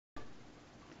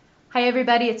Hi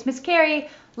everybody, it's Miss Carrie.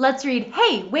 Let's read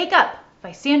Hey, Wake Up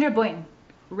by Sandra Boynton.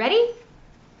 Ready?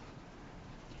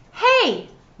 Hey,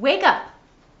 Wake Up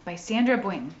by Sandra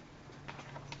Boynton.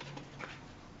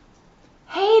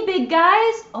 Hey big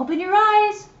guys, open your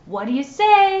eyes. What do you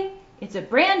say? It's a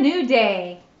brand new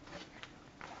day.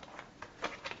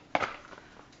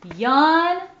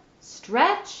 Yawn,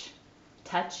 stretch,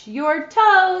 touch your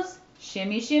toes.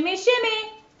 Shimmy, shimmy,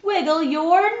 shimmy, wiggle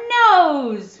your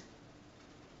nose.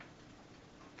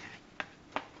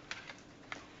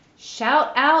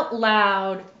 Shout out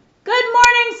loud, good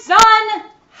morning,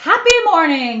 sun! Happy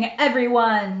morning,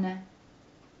 everyone!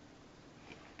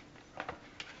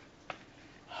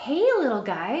 Hey, little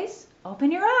guys,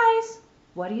 open your eyes.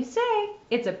 What do you say?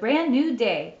 It's a brand new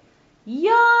day.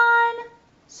 Yawn,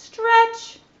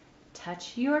 stretch,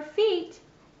 touch your feet.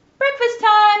 Breakfast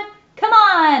time! Come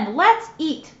on, let's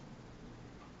eat.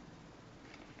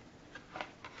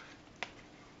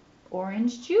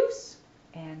 Orange juice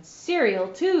and cereal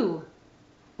too.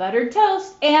 Buttered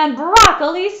toast and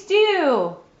broccoli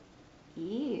stew.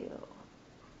 Ew.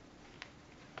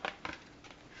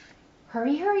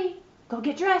 Hurry, hurry. Go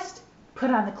get dressed. Put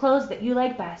on the clothes that you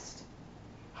like best.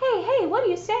 Hey, hey, what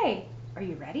do you say? Are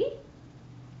you ready?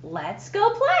 Let's go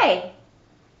play.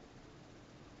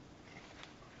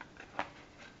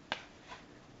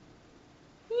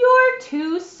 You're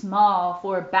too small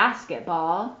for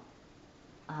basketball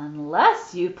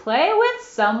unless you play with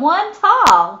someone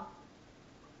tall.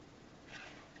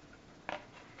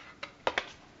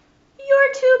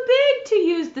 You're too big to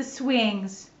use the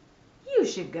swings. You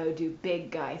should go do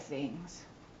big guy things.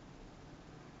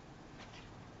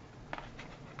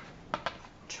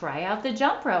 Try out the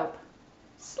jump rope.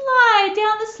 Slide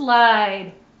down the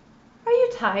slide. Are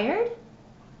you tired?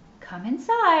 Come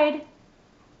inside.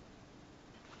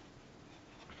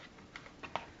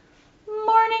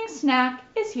 Morning snack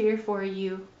is here for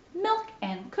you. Milk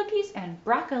and cookies and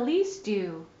broccoli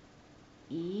stew.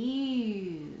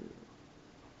 Ew.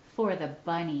 For the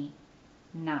bunny,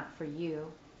 not for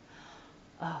you.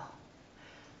 Oh.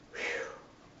 Whew.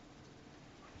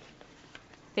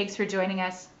 Thanks for joining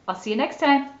us. I'll see you next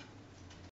time.